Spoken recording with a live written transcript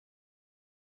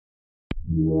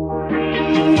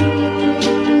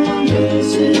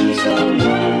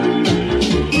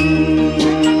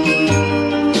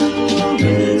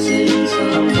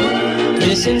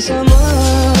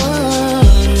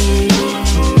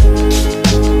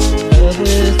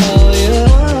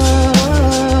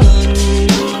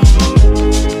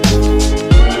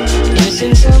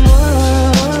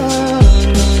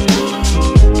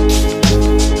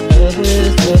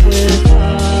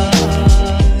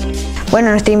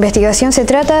Bueno, nuestra investigación se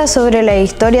trata sobre la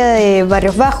historia de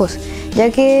Barrios Bajos, ya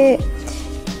que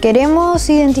queremos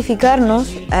identificarnos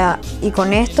y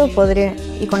con esta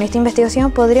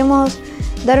investigación podremos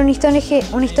dar una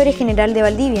historia general de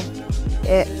Valdivia.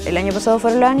 El año pasado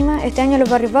fueron los Ánimas, este año los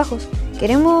Barrios Bajos.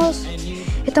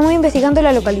 Estamos investigando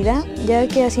la localidad, ya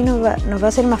que así nos va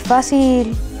a ser más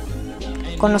fácil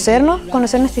conocer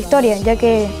nuestra historia, ya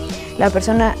que las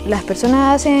personas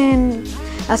hacen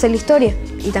la historia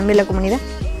y también la comunidad.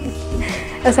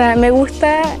 O sea, me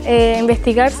gusta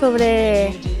investigar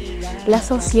sobre la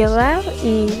sociedad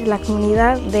y la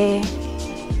comunidad del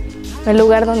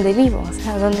lugar donde vivo, o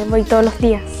sea, donde voy todos los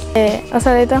días. O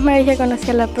sea, de todas maneras ya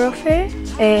conocí a la profe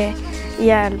y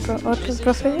al otro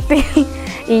profe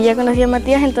y ya conocí a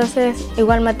Matías, entonces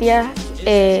igual Matías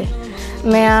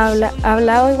me ha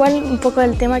hablado igual un poco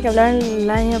del tema que hablaron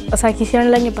que hicieron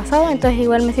el año pasado, entonces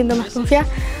igual me siento más confiada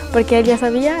porque él ya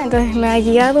sabía, entonces me ha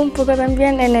guiado un poco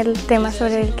también en el tema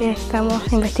sobre el que estamos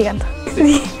investigando.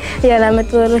 Y a la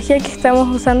metodología que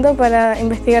estamos usando para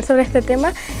investigar sobre este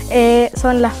tema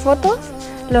son las fotos,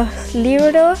 los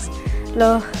libros,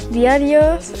 los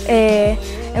diarios,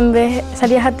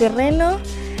 salidas a terreno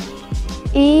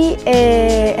y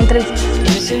entrevistas.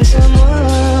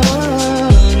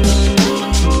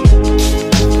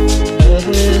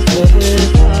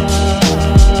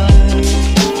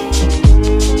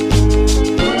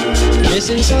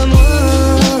 Missing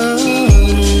someone.